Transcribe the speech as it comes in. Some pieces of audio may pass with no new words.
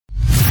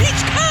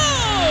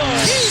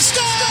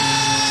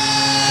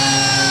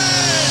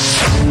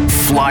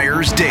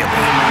Flyers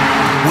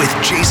Daily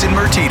with Jason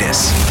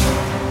Martinez.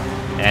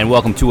 And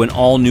welcome to an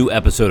all-new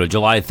episode of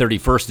July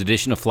 31st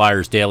edition of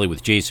Flyers Daily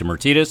with Jason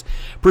Martinez,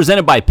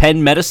 presented by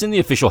Penn Medicine, the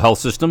official health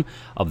system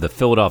of the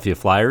Philadelphia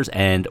Flyers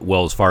and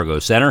Wells Fargo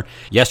Center.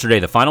 Yesterday,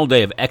 the final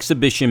day of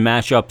exhibition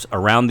matchups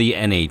around the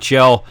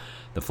NHL.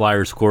 The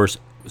Flyers, of course,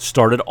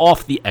 started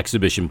off the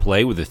exhibition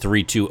play with a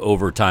 3-2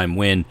 overtime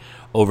win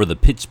over the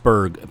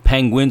Pittsburgh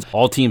Penguins.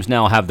 All teams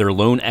now have their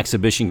lone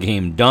exhibition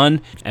game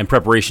done, and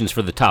preparations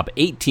for the top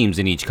 8 teams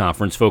in each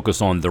conference focus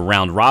on the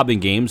round-robin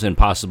games and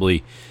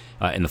possibly,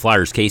 in the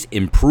Flyers' case,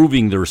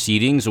 improving their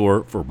seedings,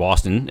 or for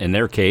Boston, in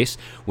their case,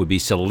 would be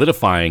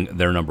solidifying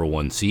their number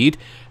 1 seed.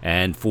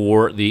 And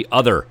for the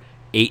other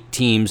 8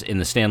 teams in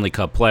the Stanley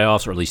Cup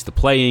playoffs, or at least the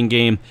play-in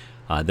game,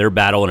 their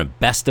battle in a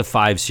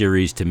best-of-5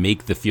 series to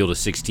make the field of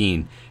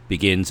 16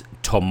 begins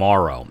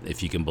tomorrow,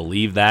 if you can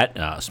believe that.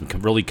 Some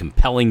really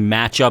compelling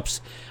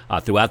matchups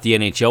throughout the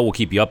NHL. We'll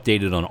keep you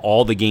updated on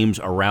all the games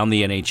around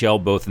the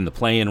NHL, both in the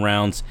play-in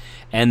rounds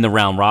and the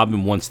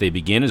round-robin once they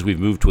begin, as we've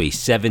moved to a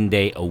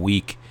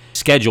 7-day-a-week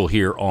schedule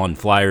here on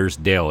Flyers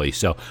Daily.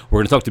 So we're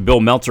going to talk to Bill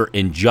Meltzer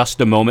in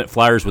just a moment.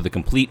 Flyers with a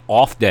complete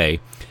off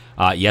day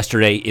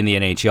yesterday in the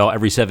NHL.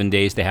 Every 7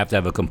 days they have to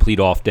have a complete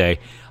off day.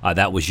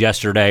 That was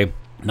yesterday.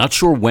 Not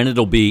sure when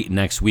it'll be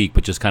next week,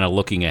 but just kind of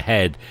looking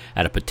ahead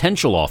at a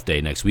potential off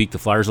day next week. The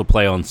Flyers will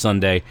play on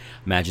Sunday.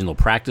 Imagine they'll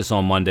practice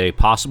on Monday,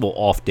 possible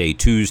off day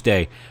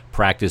Tuesday,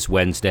 practice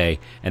Wednesday,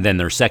 and then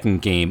their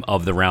second game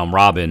of the round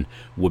robin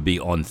would be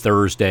on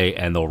Thursday,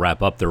 and they'll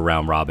wrap up their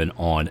round robin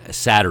on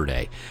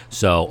Saturday.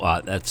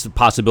 So that's a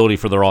possibility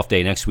for their off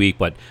day next week,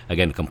 but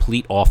again, a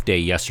complete off day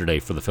yesterday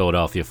for the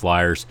Philadelphia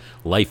Flyers.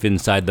 Life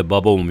inside the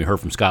bubble. When we heard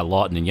from Scott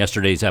Laughton in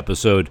yesterday's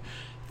episode,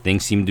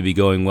 things seem to be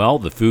going well.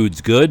 The food's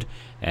good.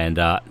 And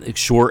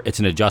sure, it's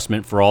an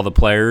adjustment for all the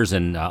players,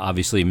 and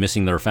obviously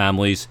missing their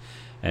families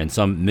and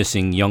some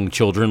missing young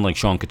children like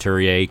Sean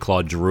Couturier,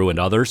 Claude Giroux, and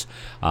others.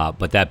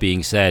 But that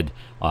being said,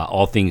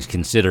 all things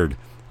considered,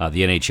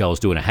 the NHL is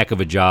doing a heck of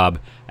a job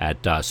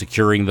at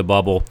securing the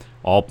bubble.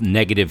 All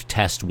negative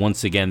tests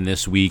once again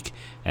this week,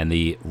 and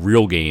the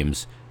real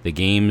games, the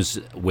games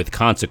with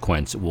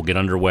consequence, will get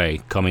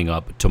underway coming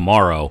up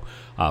tomorrow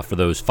for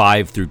those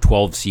 5 through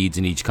 12 seeds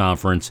in each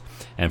conference.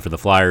 And for the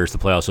Flyers, the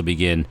playoffs will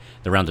begin,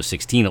 the round of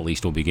 16 at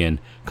least will begin,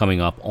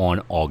 coming up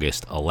on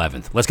August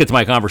 11th. Let's get to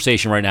my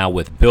conversation right now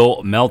with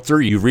Bill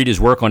Meltzer. You read his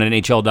work on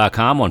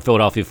NHL.com, on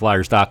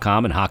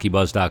PhiladelphiaFlyers.com, and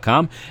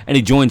HockeyBuzz.com, and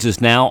he joins us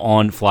now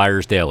on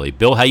Flyers Daily.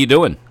 Bill, how you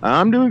doing?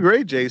 I'm doing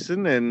great,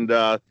 Jason, and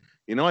I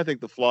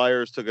think the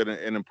Flyers took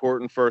an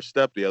important first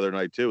step the other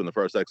night, too, in the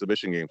first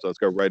exhibition game, so let's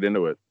go right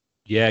into it.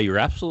 Yeah, you're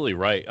absolutely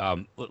right.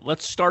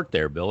 Let's start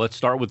there, Bill. Let's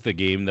start with the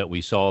game that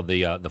we saw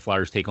the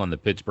Flyers take on the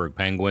Pittsburgh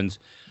Penguins.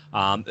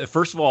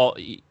 First of all,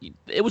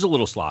 it was a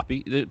little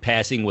sloppy. The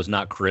passing was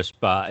not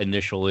crisp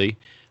initially.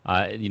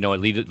 It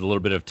needed a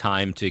little bit of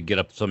time to get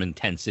up some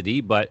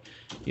intensity. But,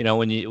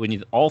 when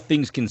you all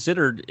things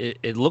considered,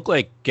 it looked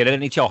like an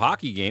NHL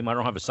hockey game. I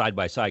don't have a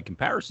side-by-side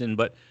comparison,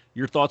 but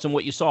your thoughts on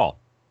what you saw?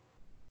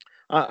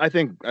 I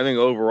think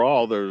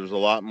overall there's a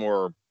lot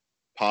more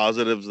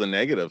positives than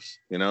negatives.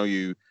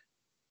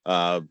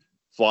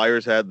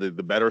 Flyers had the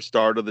better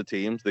start of the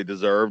teams. They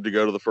deserved to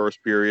go to the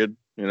first period,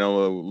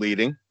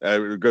 leading.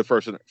 Good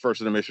first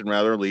intermission,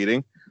 rather,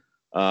 leading.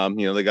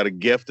 They got a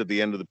gift at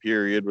the end of the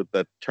period with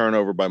that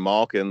turnover by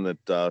Malkin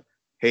that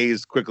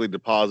Hayes quickly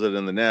deposited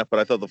in the net. But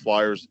I thought the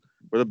Flyers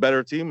were the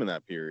better team in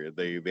that period.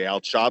 They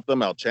outshot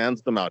them,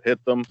 outchanced them, outhit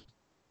them.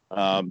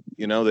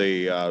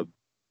 They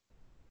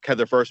had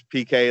their first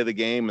PK of the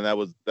game, and that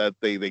was that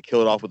they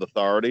killed it off with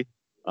authority.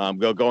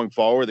 Going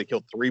forward, they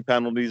killed 3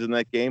 penalties in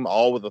that game,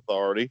 all with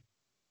authority.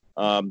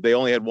 They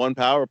only had 1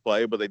 power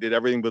play, but they did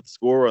everything but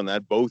score on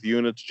that. Both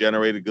units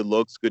generated good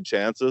looks, good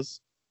chances.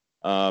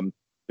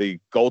 The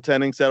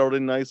goaltending settled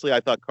in nicely.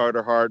 I thought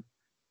Carter Hart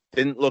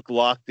didn't look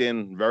locked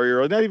in very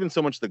early. Not even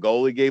so much the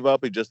goal he gave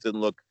up. He just didn't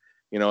look,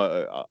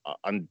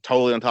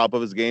 totally on top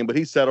of his game. But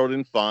he settled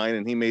in fine,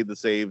 and he made the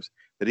saves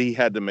that he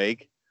had to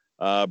make.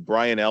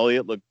 Brian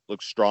Elliott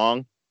looked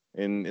strong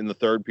in the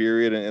third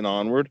period and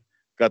onward.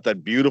 Got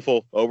that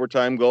beautiful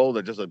overtime goal.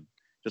 That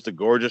just a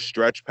gorgeous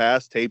stretch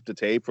pass, tape to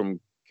tape from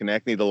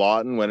Konechny to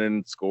Laughton, went in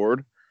and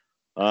scored.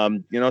 So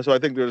I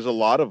think there's a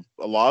lot of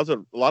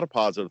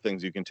positive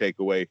things you can take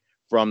away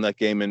from that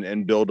game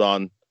and build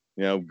on,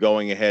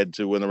 going ahead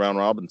to when the round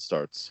robin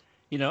starts.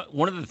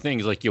 One of the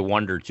things like you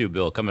wonder too,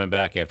 Bill, coming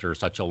back after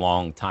such a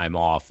long time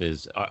off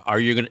is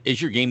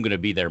your game going to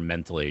be there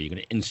mentally? Are you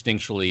going to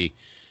instinctually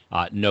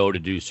know to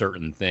do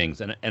certain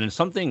things? And it's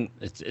something,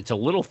 it's a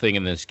little thing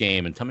in this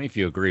game, and tell me if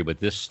you agree,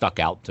 but this stuck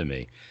out to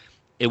me.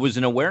 It was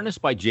an awareness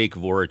by Jake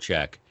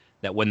Voracek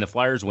that when the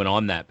Flyers went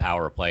on that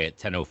power play at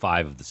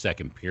 10:05 of the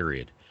second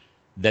period,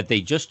 that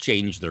they just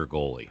changed their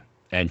goalie.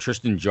 And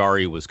Tristan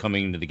Jarry was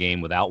coming into the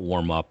game without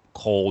warm-up,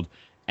 cold,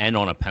 and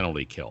on a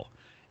penalty kill.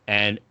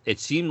 And it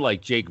seemed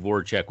like Jake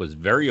Voracek was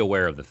very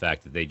aware of the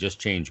fact that they just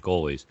changed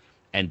goalies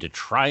and to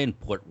try and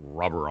put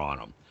rubber on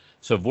them.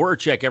 So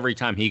Voracek, every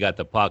time he got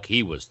the puck,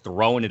 he was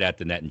throwing it at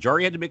the net. And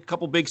Jarry had to make a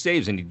couple big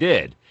saves, and he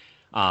did.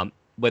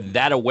 but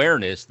that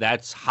awareness,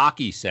 that's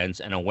hockey sense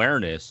and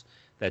awareness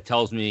that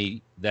tells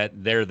me that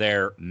they're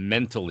there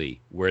mentally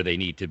where they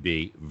need to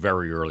be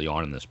very early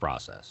on in this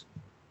process.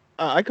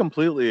 I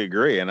completely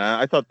agree, and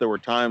I thought there were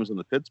times on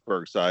the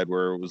Pittsburgh side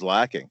where it was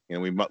lacking.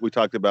 We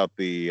talked about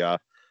the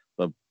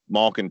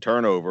Malkin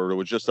turnover. It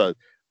was just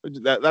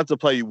that's a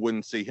play you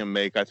wouldn't see him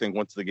make. I think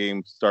once the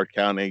game start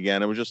counting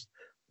again, it was just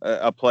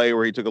a play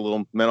where he took a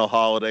little mental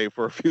holiday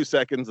for a few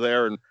seconds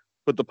there and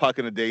put the puck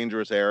in a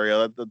dangerous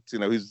area. That's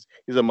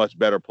he's a much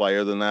better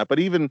player than that. But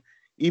even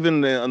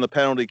on the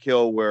penalty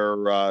kill where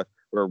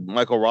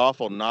Michael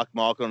Raffl knocked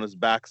Malkin on his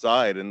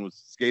backside and was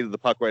skated the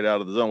puck right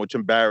out of the zone, which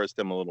embarrassed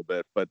him a little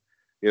bit. But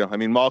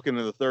Malkin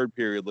in the third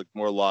period looked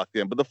more locked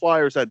in. But the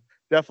Flyers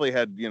definitely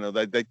had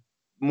that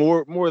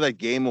more of that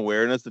game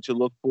awareness that you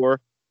look for.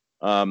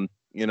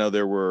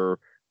 There were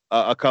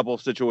a couple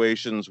of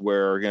situations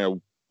where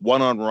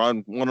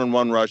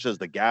one-on-one rushes,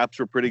 the gaps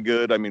were pretty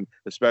good. I mean,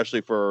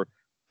 especially for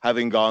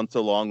having gone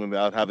so long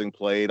without having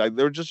played.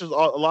 There were just a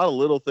lot of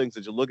little things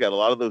that you look at, a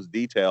lot of those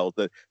details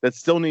that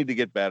still need to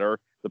get better.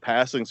 The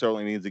passing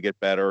certainly needs to get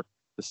better.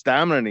 The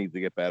stamina needs to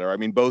get better. I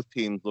mean, both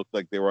teams looked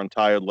like they were on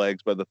tired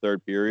legs by the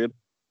third period.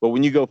 But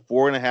when you go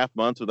 4.5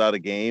 months without a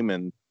game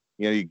and,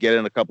 you get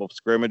in a couple of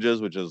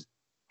scrimmages, which is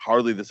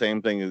hardly the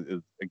same thing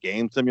as a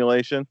game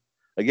simulation.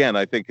 Again,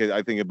 I think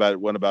it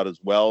went about as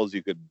well as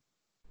you could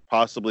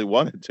possibly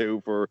want it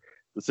to for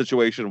the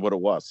situation of what it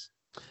was.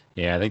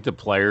 Yeah, I think the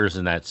players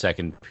in that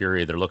second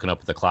period, they're looking up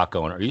at the clock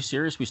going, are you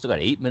serious? We still got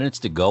 8 minutes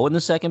to go in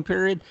the second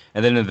period?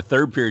 And then in the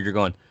third period, you're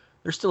going,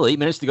 there's still 8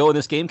 minutes to go in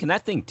this game. Can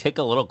that thing tick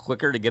a little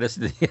quicker to get us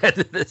to the end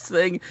of this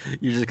thing?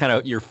 You're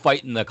just you're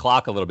fighting the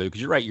clock a little bit because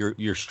you're right.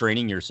 You're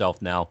straining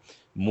yourself now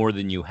more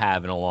than you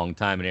have in a long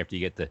time. And after you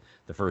get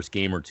the first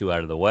game or two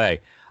out of the way,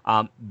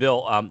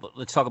 Bill,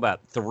 let's talk about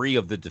three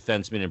of the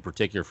defensemen in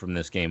particular from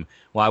this game.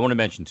 Well, I want to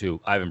mention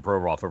too, Ivan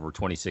Provorov over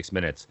 26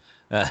 minutes.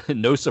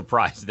 No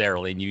surprise there,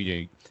 Lane.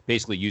 You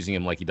basically using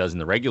him like he does in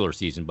the regular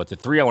season. But the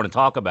three I want to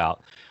talk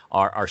about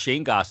are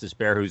Shane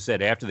Gostisbehere, who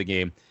said after the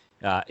game,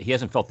 he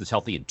hasn't felt this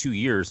healthy in 2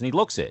 years, and he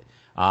looks it.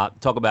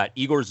 Talk about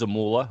Igor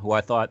Zamula, who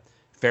I thought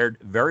fared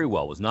very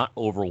well, was not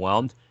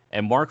overwhelmed,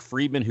 and Mark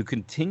Friedman, who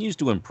continues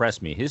to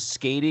impress me. His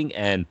skating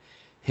and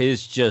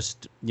his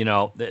just,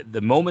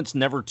 the moment's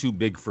never too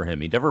big for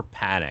him. He never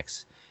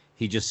panics.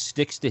 He just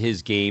sticks to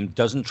his game,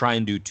 doesn't try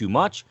and do too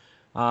much,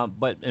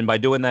 but by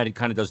doing that, he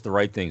kind of does the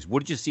right things. What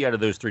did you see out of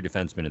those three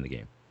defensemen in the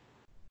game?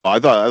 I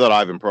thought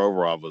Ivan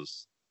Provorov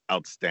was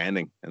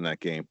outstanding in that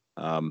game.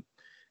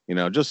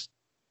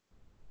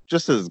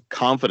 Just his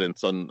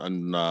confidence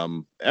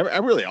on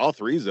really all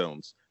three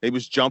zones. He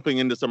was jumping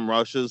into some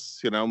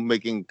rushes,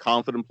 making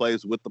confident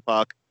plays with the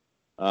puck.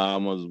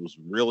 Was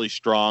really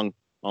strong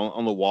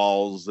on the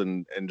walls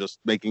and just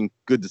making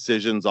good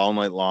decisions all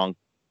night long.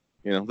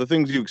 The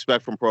things you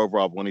expect from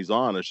Provorov when he's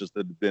on, it's just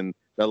been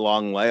that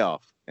long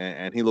layoff,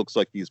 and he looks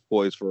like he's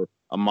poised for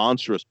a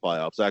monstrous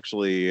playoffs.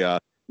 Actually,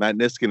 Matt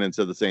Niskanen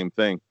said the same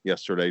thing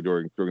yesterday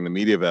during the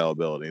media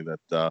availability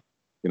that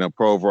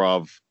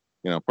Provorov's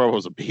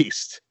a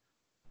beast.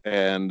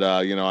 And,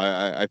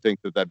 I think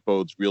that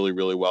bodes really,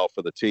 really well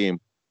for the team.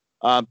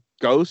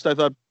 Ghost, I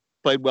thought,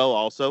 played well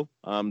also.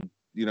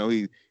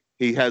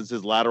 He has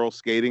his lateral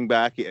skating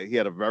back. He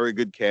had a very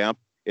good camp.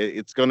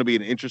 It's going to be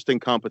an interesting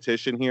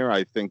competition here.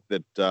 I think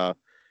that,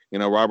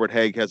 Robert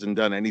Haig hasn't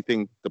done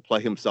anything to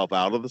play himself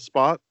out of the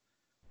spot.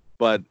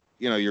 But,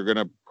 you're going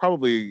to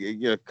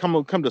probably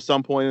come to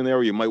some point in there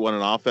where you might want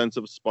an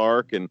offensive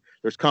spark. And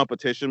there's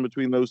competition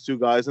between those two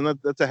guys. And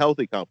that's a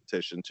healthy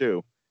competition,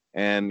 too.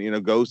 And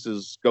Ghost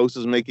is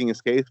making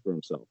his case for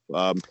himself.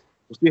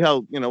 We'll see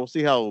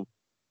how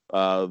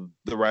the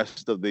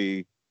rest of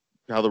the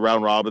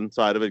round robin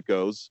side of it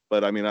goes.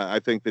 But I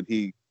think that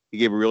he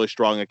gave a really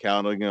strong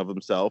accounting of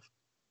himself,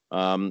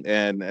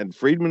 and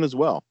Friedman as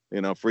well.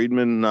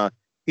 Friedman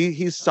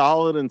he's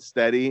solid and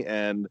steady,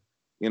 and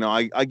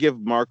I give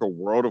Mark a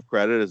world of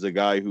credit as a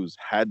guy who's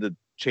had to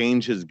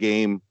change his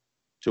game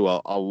to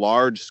a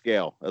large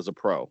scale as a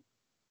pro.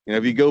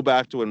 If you go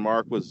back to when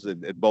Mark was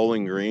at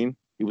Bowling Green,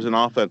 he was an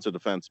offensive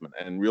defenseman,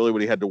 and really what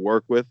he had to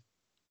work with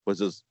was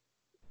his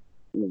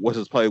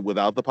play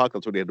without the puck.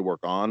 That's what he had to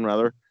work on,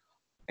 rather.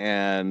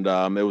 And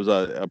it was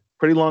a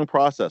pretty long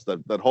process.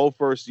 That whole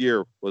first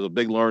year was a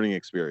big learning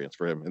experience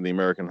for him in the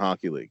American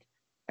Hockey League.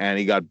 And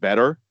he got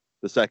better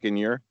the second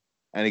year,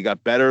 and he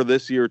got better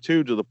this year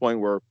too, to the point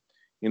where,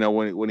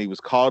 when he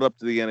was called up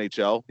to the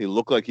NHL, he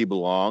looked like he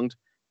belonged.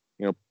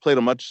 Played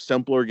a much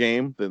simpler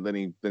game than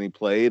he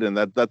played, and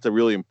that's a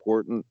really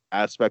important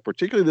aspect,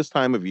 particularly this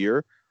time of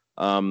year.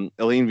 Alain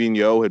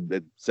Vigneault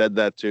had said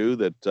that too,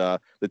 that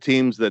the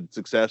teams that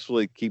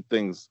successfully keep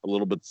things a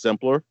little bit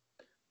simpler,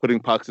 putting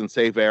pucks in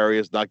safe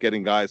areas, not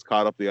getting guys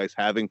caught up the ice,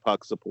 having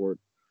puck support,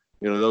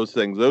 those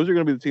things, those are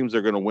going to be the teams that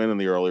are going to win in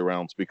the early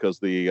rounds, because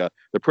the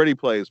pretty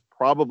plays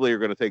probably are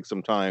going to take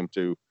some time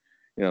to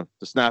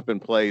snap in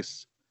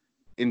place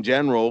in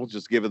general,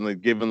 just given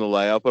the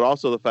layout, but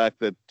also the fact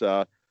that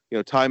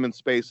time and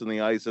space in the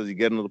ice as you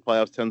get into the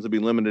playoffs tends to be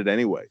limited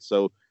anyway.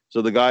 So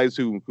the guys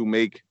who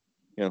make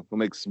who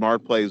make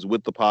smart plays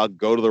with the puck,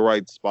 go to the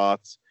right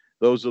spots.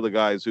 Those are the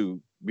guys who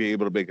be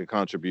able to make a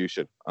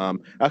contribution.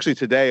 Actually,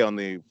 today on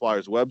the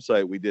Flyers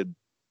website, we did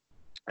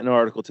an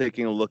article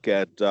taking a look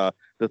at the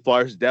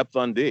Flyers' depth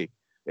on D.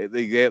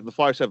 The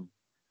Flyers have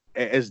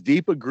as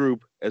deep a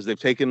group as they've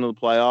taken to the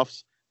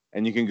playoffs,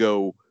 and you can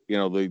go,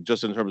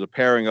 just in terms of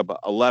pairing up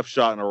a left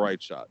shot and a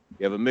right shot.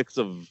 You have a mix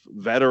of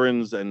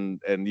veterans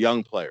and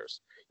young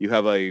players. You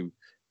have a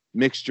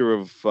mixture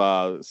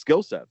of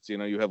skill sets.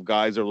 You have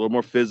guys that are a little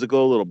more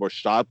physical, a little more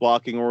shot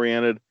blocking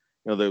oriented.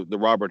 The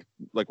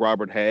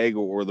Robert Haig,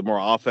 or the more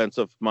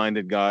offensive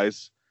minded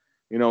guys.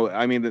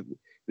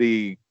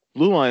 The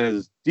blue line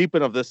is deep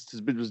enough.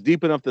 Was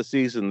deep enough this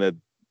season that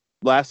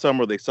last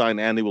summer they signed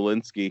Andy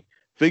Walensky,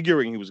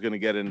 figuring he was going to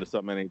get into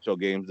some NHL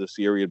games this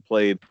year. He had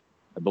played,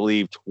 I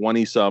believe,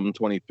 20-some,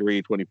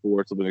 23,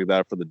 24, something like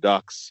that for the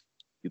Ducks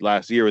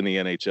last year in the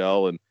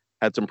NHL, and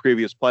had some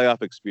previous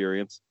playoff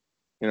experience.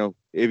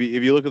 If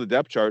you look at the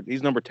depth chart,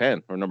 he's number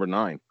 10 or number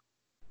 9,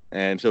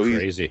 and so he's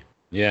crazy.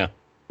 Yeah.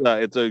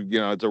 It's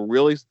a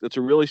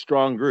really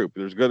strong group.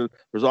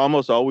 There's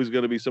almost always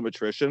going to be some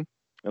attrition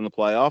in the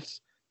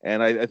playoffs,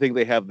 and I think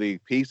they have the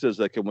pieces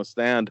that can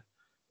withstand,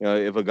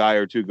 if a guy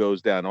or two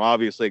goes down. Now,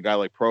 obviously, a guy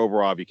like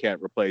Provorov you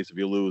can't replace if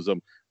you lose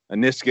him. A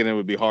Niskanen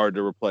would be hard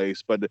to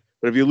replace, but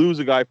if you lose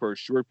a guy for a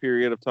short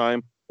period of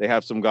time, they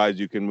have some guys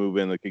you can move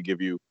in that could give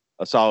you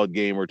a solid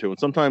game or two. And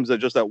sometimes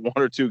just that 1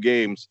 or 2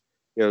 games,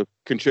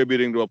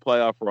 contributing to a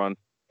playoff run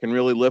can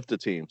really lift a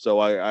team. So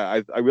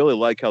I really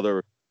like how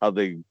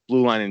the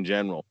blue line in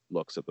general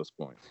looks at this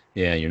point.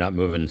 Yeah, you're not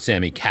moving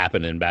Sammy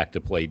Kapanen back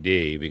to play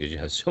D because you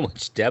have so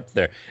much depth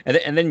there.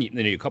 And then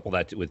you couple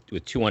that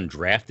with 2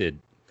 undrafted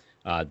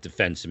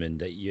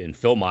defensemen and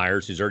Phil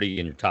Myers, who's already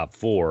in your top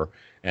 4,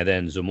 and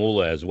then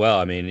Zamula as well.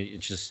 I mean,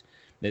 it's just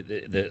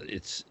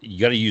you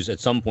got to use, at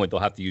some point they'll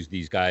have to use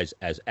these guys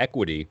as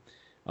equity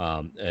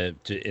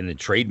in the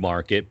trade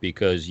market,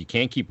 because you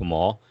can't keep them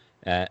all.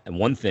 And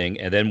one thing,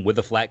 and then with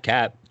a flat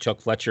cap, Chuck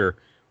Fletcher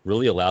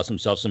really allows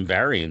himself some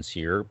variance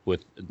here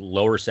with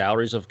lower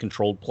salaries of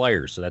controlled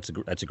players. So that's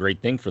a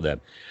great thing for them.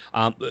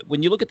 But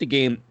when you look at the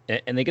game,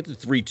 and they get the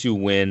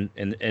 3-2 win,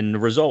 and the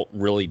result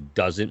really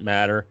doesn't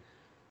matter.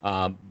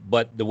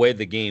 But the way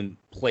the game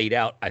played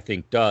out, I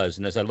think, does.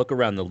 And as I look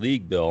around the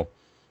league, Bill,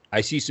 I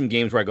see some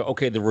games where I go,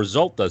 okay, the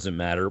result doesn't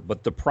matter,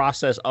 but the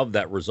process of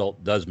that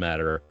result does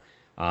matter.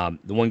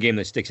 The one game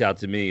that sticks out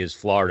to me is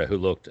Florida, who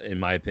looked, in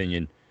my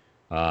opinion,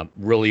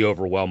 really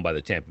overwhelmed by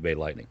the Tampa Bay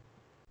Lightning.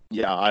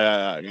 Yeah,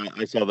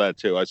 I saw that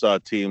too. I saw a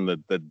team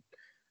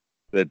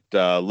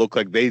that looked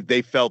like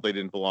they felt they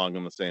didn't belong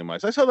on the same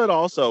ice. I saw that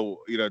also,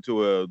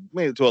 to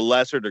a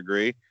lesser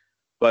degree,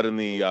 but in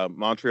the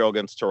Montreal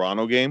against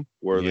Toronto game,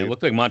 where it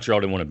looked like Montreal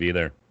didn't want to be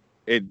there.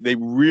 They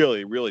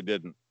really, really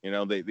didn't.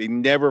 They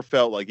never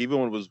felt like, even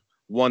when it was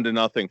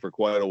 1-0 for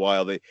quite a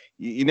while,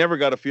 you never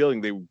got a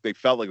feeling they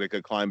felt like they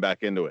could climb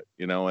back into it.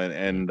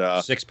 And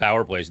 6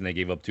 power plays and they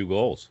gave up 2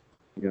 goals.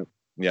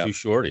 Yeah, 2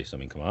 shorties. I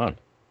mean, come on.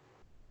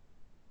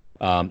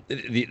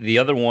 The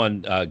other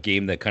one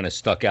game that kind of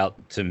stuck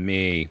out to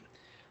me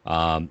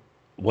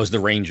was the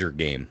Ranger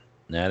game.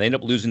 Now they end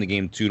up losing the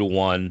game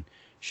 2-1.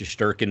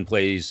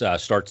 Shesterkin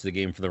starts the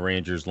game for the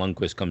Rangers.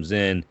 Lundqvist comes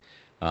in.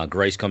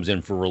 Greiss comes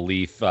in for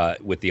relief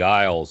with the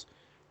Isles.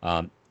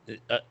 Are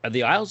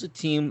the Isles a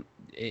team,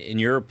 in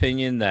your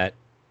opinion, that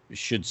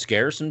should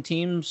scare some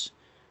teams?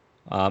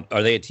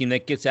 Are they a team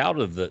that gets out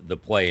of the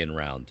play-in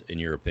round, in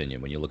your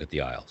opinion, when you look at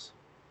the Isles?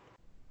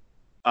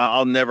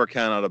 I'll never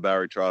count out a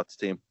Barry Trotz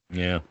team.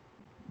 Yeah,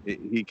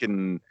 he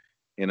can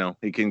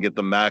get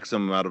the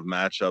maximum out of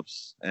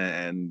matchups,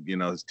 and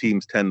his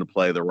teams tend to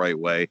play the right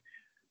way.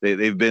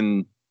 They've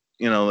been,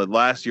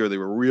 last year they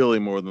were really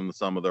more than the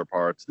sum of their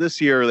parts. This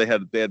year they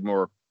had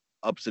more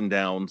ups and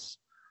downs,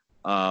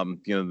 than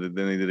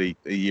they did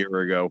a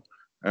year ago.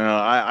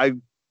 I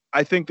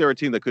think they're a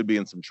team that could be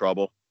in some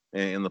trouble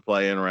in the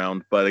play-in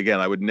round, but again,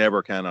 I would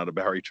never count out a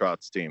Barry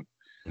Trotz team.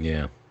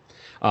 Yeah.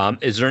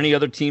 Is there any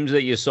other teams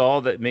that you saw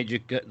that made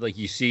you, like,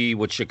 you see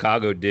what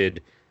Chicago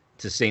did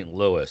to St.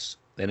 Louis?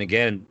 And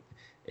again,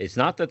 it's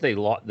not that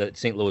that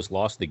St. Louis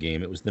lost the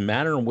game. It was the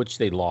manner in which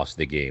they lost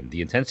the game.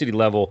 The intensity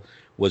level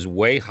was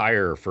way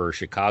higher for a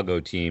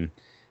Chicago team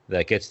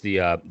that gets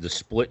the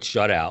split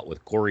shutout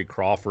with Corey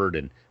Crawford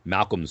and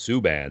Malcolm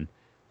Subban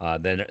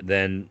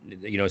than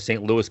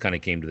St. Louis kind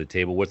of came to the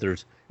table with. Or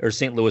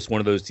St. Louis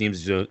one of those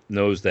teams who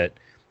knows that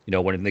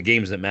when in the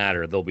games that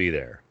matter, they'll be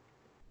there.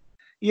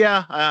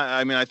 Yeah,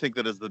 I mean, I think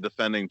that as the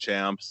defending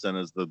champs and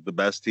as the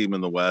best team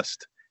in the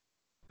West,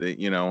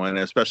 and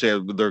especially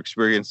with their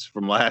experience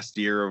from last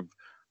year of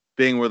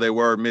being where they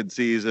were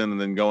mid-season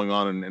and then going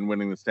on and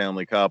winning the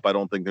Stanley Cup, I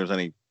don't think there's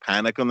any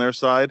panic on their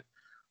side.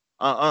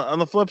 On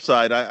the flip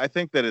side, I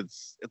think that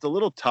it's a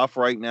little tough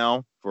right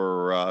now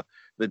for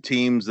the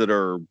teams that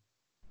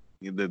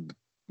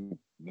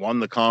won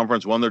the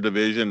conference, won their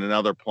division, and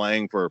now they're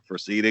playing for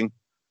seeding.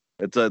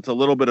 It's a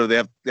little bit of they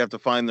have to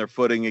find their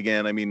footing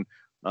again. I mean,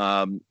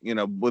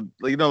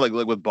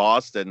 with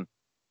Boston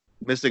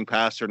missing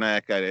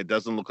Pasternak, it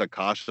doesn't look like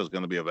Kasha is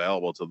going to be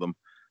available to them.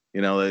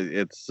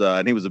 It's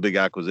and he was a big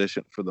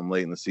acquisition for them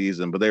late in the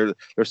season. But there's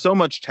so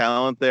much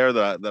talent there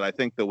that I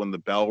think that when the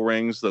bell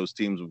rings, those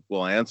teams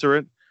will answer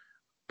it.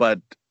 But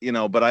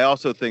I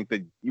also think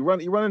that you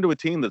run into a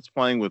team that's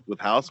playing with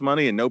house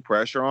money and no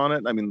pressure on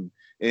it. I mean,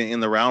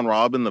 in the round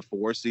robin, the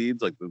 4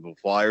 seeds, like the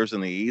Flyers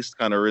in the East,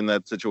 kind of are in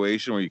that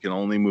situation where you can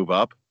only move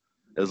up.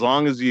 As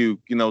long as you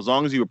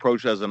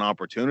approach it as an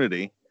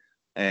opportunity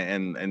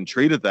and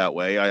treat it that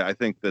way, I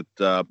think that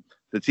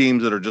the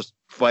teams that are just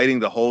fighting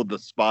to hold the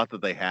spot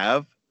that they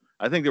have,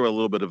 I think they were a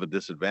little bit of a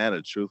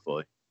disadvantage,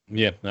 truthfully.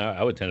 Yeah,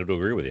 I would tend to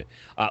agree with you.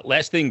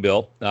 Last thing,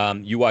 Bill,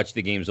 you watch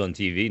the games on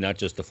TV, not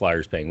just the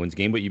Flyers-Penguins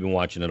game, but you've been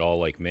watching it all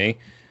like me.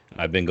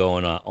 I've been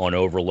going on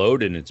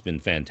overload, and it's been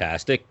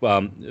fantastic.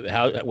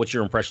 What's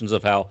your impressions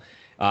of how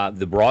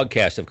the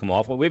broadcasts have come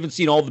off? Well, we haven't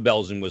seen all the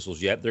bells and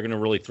whistles yet. They're going to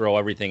really throw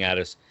everything at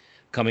us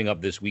coming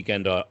up this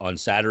weekend on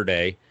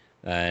Saturday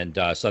and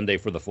Sunday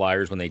for the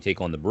Flyers when they take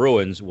on the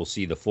Bruins. We'll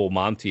see the full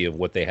Monty of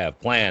what they have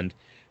planned.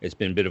 It's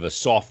been a bit of a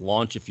soft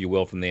launch, if you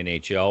will, from the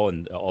NHL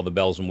and all the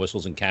bells and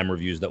whistles and camera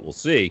views that we'll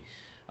see.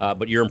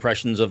 But your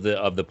impressions of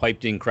the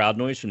piped-in crowd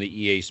noise from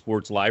the EA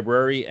Sports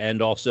library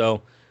and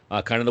also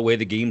kind of the way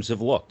the games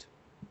have looked.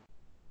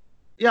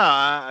 Yeah,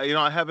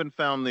 I haven't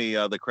found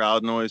the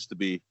crowd noise to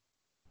be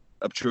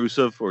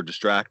obtrusive or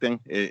distracting.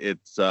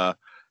 It's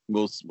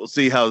we'll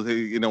see how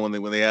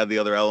when they add the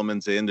other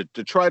elements in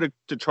to try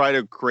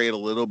to create a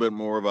little bit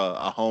more of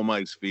a home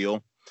ice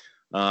feel.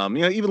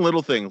 Even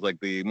little things like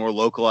the more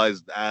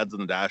localized ads on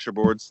the dasher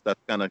boards,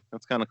 that's kind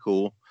of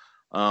cool.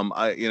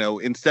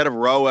 Instead of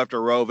row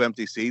after row of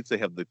empty seats, they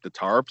have the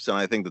tarps, and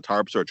I think the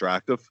tarps are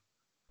attractive.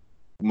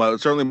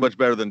 Certainly much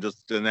better than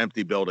just an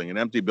empty building. An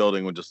empty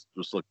building would just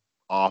look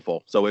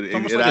awful. So it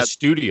like adds, a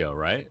studio,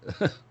 right?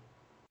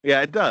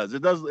 Yeah, it does.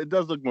 It does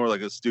look more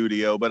like a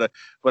studio, but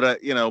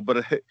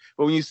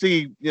when you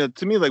see,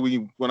 to me, like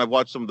when I've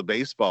watched some of the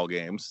baseball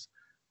games,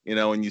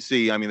 and you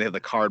see, I mean, they have the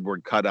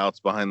cardboard cutouts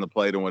behind the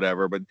plate and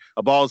whatever, but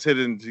a ball's hit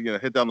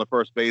down the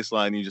first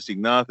baseline, you just see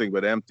nothing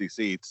but empty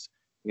seats,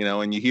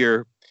 and you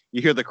hear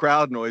the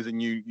crowd noise, and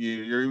you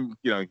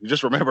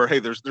just remember, hey,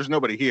 there's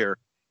nobody here.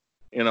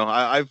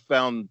 I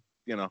found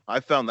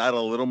that a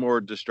little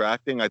more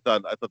distracting. I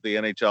thought the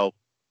NHL,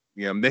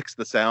 mixed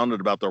the sound at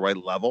about the right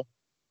level.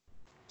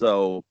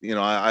 So,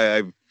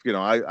 I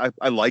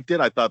liked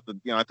it. I thought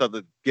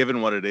that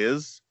given what it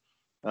is,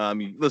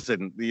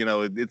 listen,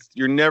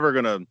 you're never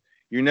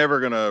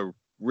gonna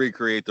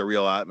recreate the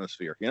real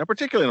atmosphere,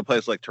 particularly in a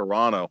place like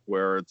Toronto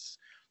where it's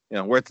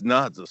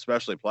nuts,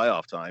 especially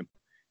playoff time.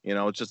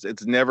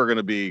 It's never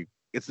gonna be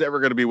what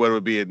it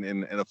would be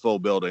in a full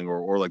building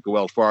or like the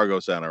Wells Fargo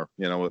Center,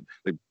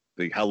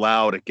 how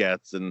loud it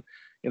gets, and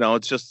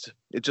it's just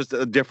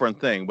a different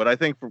thing. But I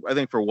think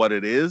for what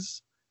it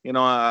is,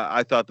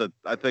 I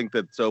think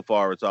that so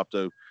far it's off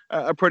to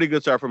a pretty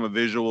good start from a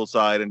visual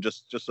side and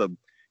just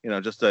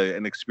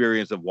an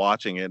experience of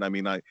watching it. I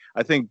mean, I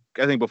think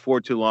before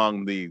too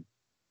long the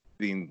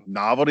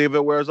novelty of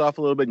it wears off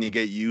a little bit, and you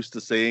get used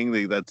to seeing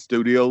that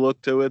studio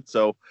look to it.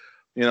 So,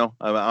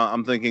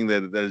 I'm thinking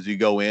that as you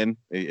go in,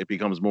 it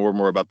becomes more and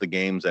more about the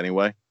games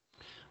anyway.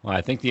 Well,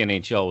 I think the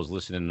NHL was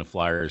listening to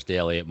Flyers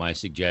Daily at my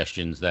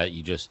suggestions that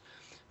you just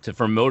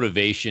for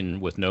motivation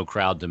with no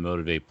crowd to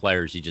motivate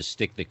players, you just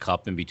stick the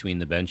cup in between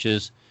the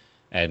benches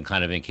and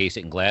kind of encase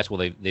it in glass. Well,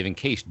 they've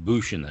encased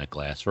Bush in that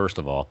glass, first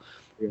of all.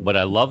 Yeah. But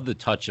I love the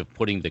touch of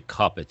putting the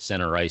cup at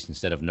center ice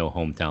instead of no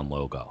hometown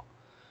logo.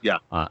 Yeah.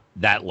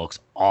 That looks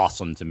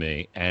awesome to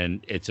me.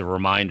 And it's a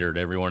reminder to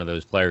every one of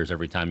those players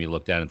every time you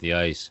look down at the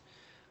ice,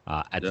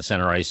 at the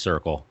center ice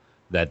circle,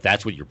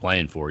 that's what you're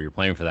playing for. You're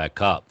playing for that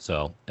cup.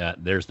 So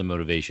there's the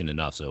motivation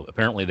enough. So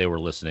apparently they were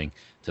listening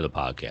to the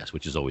podcast,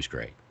 which is always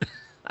great.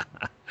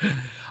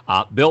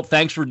 Bill,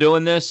 thanks for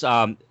doing this. It's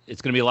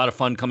going to be a lot of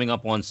fun coming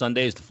up on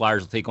Sundays. The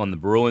Flyers will take on the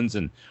Bruins,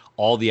 and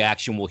all the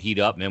action will heat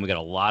up. Man, we got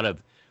a lot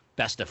of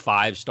best of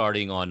five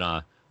starting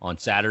on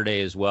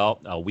Saturday as well.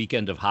 A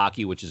weekend of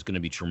hockey, which is going to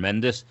be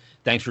tremendous.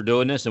 Thanks for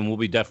doing this, and we'll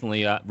be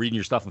definitely reading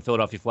your stuff on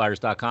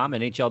PhiladelphiaFlyers.com,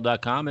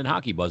 NHL.com, and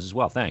Hockey Buzz as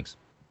well. Thanks.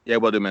 Yeah,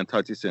 will do, man.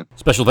 Talk to you soon.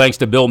 Special thanks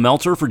to Bill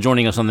Meltzer for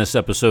joining us on this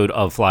episode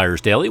of Flyers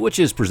Daily, which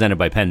is presented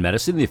by Penn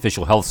Medicine, the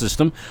official health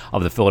system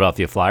of the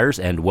Philadelphia Flyers,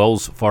 and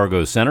Wells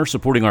Fargo Center,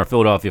 supporting our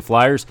Philadelphia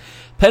Flyers.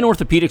 Penn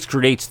Orthopedics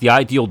creates the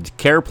ideal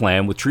care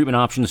plan with treatment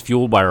options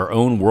fueled by our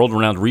own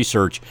world-renowned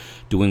research,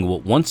 doing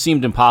what once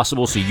seemed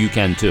impossible so you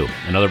can too.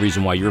 Another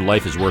reason why your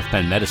life is worth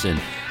Penn Medicine.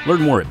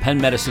 Learn more at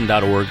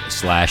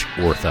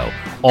pennmedicine.org/ortho.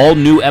 All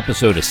new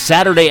episode, a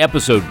Saturday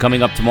episode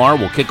coming up tomorrow.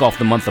 We'll kick off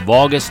the month of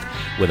August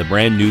with a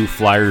brand new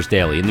Flyers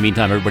Daily. In the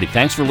meantime, everybody,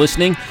 thanks for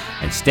listening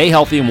and stay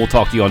healthy, and we'll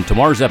talk to you on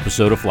tomorrow's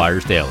episode of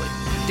Flyers Daily.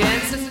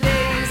 Dancing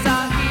days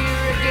are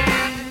here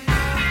again.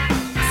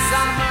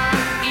 Summer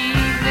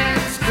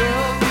evenings go.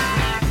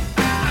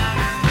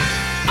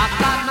 I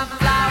got my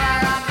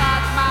flower, I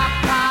got my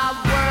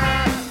power.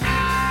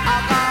 I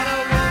got a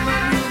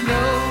woman who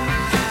knows.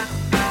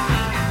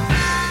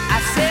 I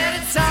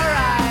said it's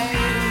alright,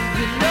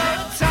 you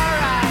know it's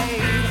alright.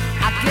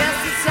 I guess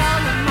it's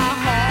all in my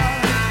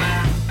heart.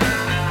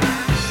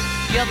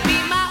 You'll be